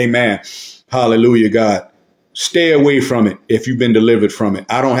 Amen. Hallelujah, God. Stay away from it if you've been delivered from it.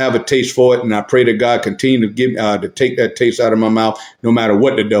 I don't have a taste for it, and I pray that God continue to give to take that taste out of my mouth, no matter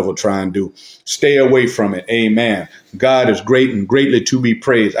what the devil try and do. Stay away from it. Amen. God is great and greatly to be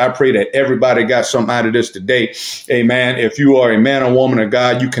praised. I pray that everybody got something out of this today. Amen. If you are a man or woman of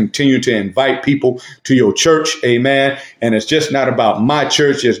God, you continue to invite people to your church. Amen. And it's just not about my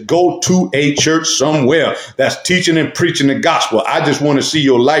church. Just go to a church somewhere that's teaching and preaching the gospel. I just want to see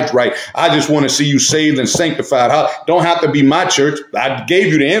your life right. I just want to see you saved and sanctified. Don't have to be my church. I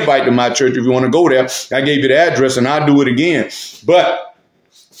gave you the invite to my church if you want to go there. I gave you the address and I'll do it again. But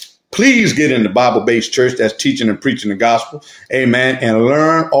please get in the Bible-based church that's teaching and preaching the gospel, amen, and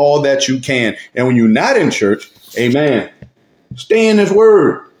learn all that you can. And when you're not in church, amen, stay in this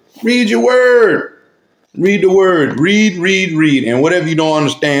word. Read your word. Read the word. Read. And whatever you don't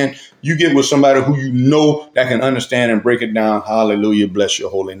understand, You get with somebody who you know that can understand and break it down. Hallelujah. Bless your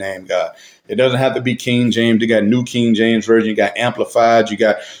holy name, God. It doesn't have to be King James. You got New King James Version. You got Amplified. You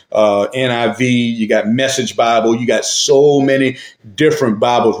got NIV. You got Message Bible. You got so many different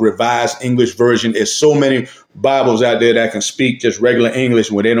Bibles. Revised English Version. There's so many Bibles out there that can speak just regular English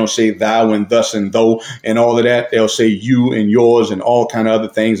where they don't say thou and thus and though and all of that. They'll say you and yours and all kind of other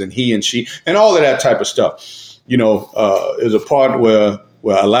things and he and she and all of that type of stuff. You know, there's a part where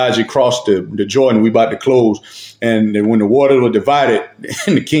Elijah crossed the Jordan, we about to close. And when the water was divided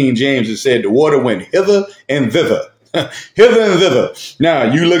in the King James, it said the water went hither and thither. Hither and thither. Now,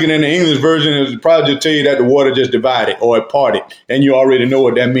 you looking in the English version, it would probably just tell you that the water just divided or it parted. And you already know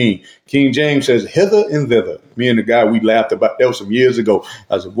what that means. King James says hither and thither. Me and the guy, we laughed about that was some years ago.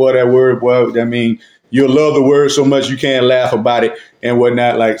 I said, boy, that word, boy, that mean you'll love the word so much you can't laugh about it and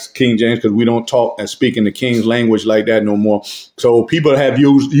whatnot like King James because we don't talk and speak in the King's language like that no more. So people have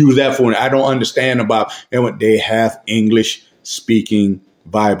used that for it. I don't understand about and what they have English speaking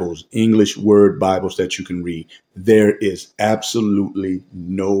Bibles, English word Bibles that you can read. There is absolutely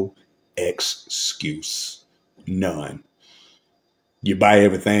no excuse. None. You buy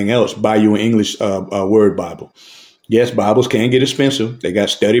everything else. Buy you an English word Bible. Yes, Bibles can get expensive. They got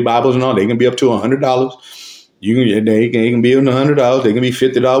study Bibles and all. They can be up to $100. They can be $100. They can be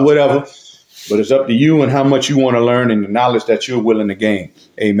 $50, whatever. But it's up to you and how much you want to learn and the knowledge that you're willing to gain.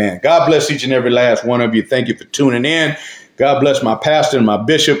 Amen. God bless each and every last one of you. Thank you for tuning in. God bless my pastor and my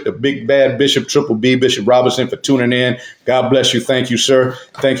bishop, the big bad Bishop Triple B, Bishop Robinson, for tuning in. God bless you. Thank you, sir.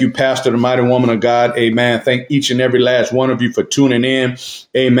 Thank you, Pastor, the mighty woman of God. Amen. Thank each and every last one of you for tuning in.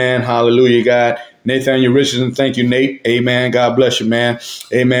 Amen. Hallelujah, God. Nathaniel Richardson, thank you, Nate. Amen. God bless you, man.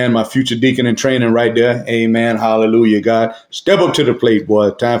 Amen. My future deacon in training right there. Amen. Hallelujah, God. Step up to the plate,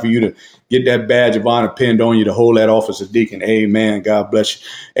 boy. Time for you to get that badge of honor pinned on you to hold that office of deacon. Amen. God bless you.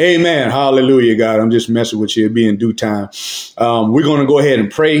 Amen. Hallelujah, God. I'm just messing with you. It'll be in due time. We're going to go ahead and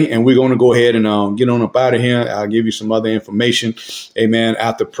pray, and we're going to go ahead and get on up out of here. I'll give you some other information. Amen.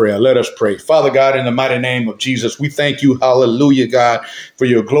 After prayer. Let us pray. Father God, in the mighty name of Jesus, we thank you. Hallelujah, God, for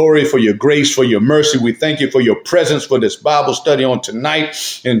your glory, for your grace, for your mercy. We thank you for your presence for this Bible study on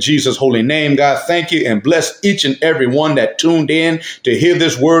tonight. In Jesus' holy name, God, thank you and bless each and every one that tuned in to hear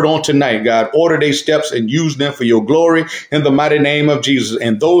this word on tonight. God, order their steps and use them for your glory in the mighty name of Jesus.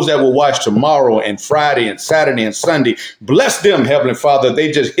 And those that will watch tomorrow and Friday and Saturday and Sunday, bless them, Heavenly Father.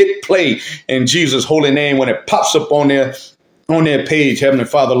 They just hit play in Jesus' holy name when it pops up on their page, Heavenly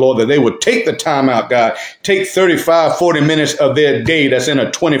Father, Lord, that they would take the time out, God, take 35, 40 minutes of their day that's in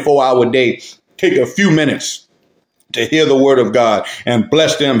a 24-hour day. Take a few minutes to hear the word of God and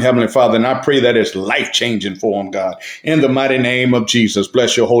bless them, Heavenly Father. And I pray that it's life-changing for them, God, in the mighty name of Jesus.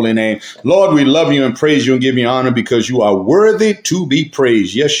 Bless your holy name. Lord, we love you and praise you and give you honor because you are worthy to be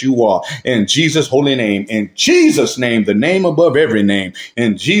praised. Yes, you are. In Jesus' holy name, in Jesus' name, the name above every name.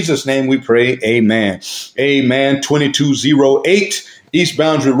 In Jesus' name we pray. Amen. Amen. 2208 East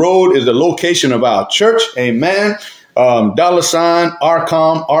Boundary Road is the location of our church. Amen. $,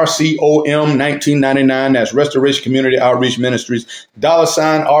 RCOM, RCOM 1999. That's Restoration Community Outreach Ministries. $,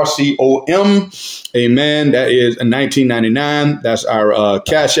 RCOM. Amen. That is a 1999. That's our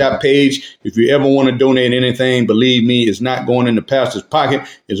Cash App page. If you ever want to donate anything, believe me, it's not going in the pastor's pocket.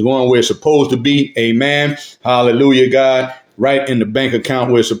 It's going where it's supposed to be. Amen. Hallelujah, God. Right in the bank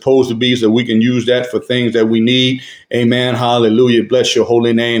account where it's supposed to be so we can use that for things that we need. Amen. Hallelujah. Bless your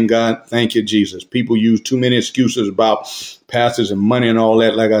holy name, God. Thank you, Jesus. People use too many excuses about pastors and money and all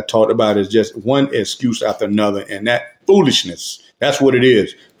that. Like I talked about, is just one excuse after another. And that foolishness, that's what it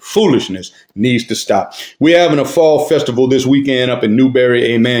is. Foolishness needs to stop. We're having a fall festival this weekend up in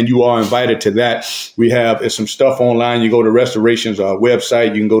Newberry. Amen. You are invited to that. We have some stuff online. You go to Restoration's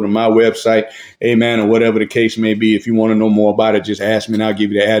website. You can go to my website. Amen. Or whatever the case may be. If you want to know more about it, just ask me and I'll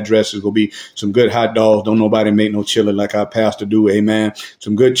give you the address. There's going to be some good hot dogs. Don't nobody make no chili like our pastor do. Amen.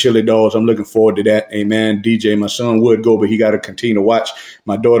 Some good chili dogs. I'm looking forward to that. Amen. DJ, my son would go, but he got to continue to watch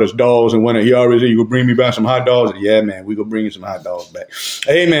my daughter's dogs. And when he already said, you going to bring me back some hot dogs? Yeah, man, we going to bring you some hot dogs back.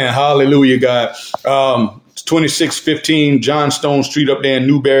 Amen. Hallelujah, God. 2615 Johnstone Street up there in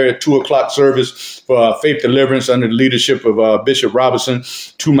Newberry at 2:00 service for Faith Deliverance under the leadership of Bishop Robinson.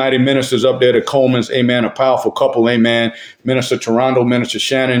 Two mighty ministers up there, the Colemans. Amen. A powerful couple. Amen. Minister Toronto, Minister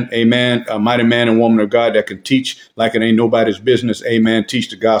Shannon. Amen. A mighty man and woman of God that can teach like it ain't nobody's business. Amen. Teach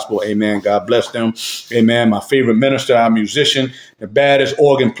the gospel. Amen. God bless them. Amen. My favorite minister, our musician, the baddest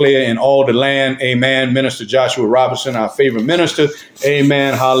organ player in all the land. Amen. Minister Joshua Robinson, our favorite minister.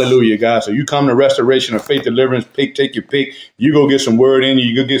 Amen. Hallelujah, God. So you come to Restoration of Faith deliverance, take your pick. You go get some word in you.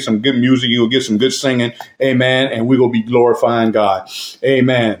 You go get some good music. You go get some good singing. Amen. And we're going to be glorifying God.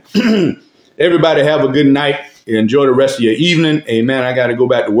 Amen. Everybody have a good night. Enjoy the rest of your evening. Amen. I got to go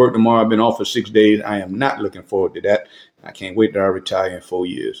back to work tomorrow. I've been off for 6 days. I am not looking forward to that. I can't wait till I retire in 4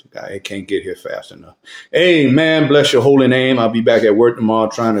 years. I can't get here fast enough. Amen. Bless your holy name. I'll be back at work tomorrow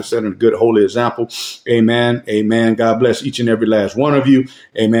trying to set a good holy example. Amen. Amen. God bless each and every last one of you.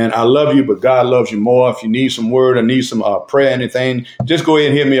 Amen. I love you, but God loves you more. If you need some word or need some prayer, anything, just go ahead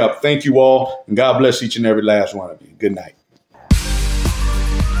and hit me up. Thank you all. And God bless each and every last one of you. Good night.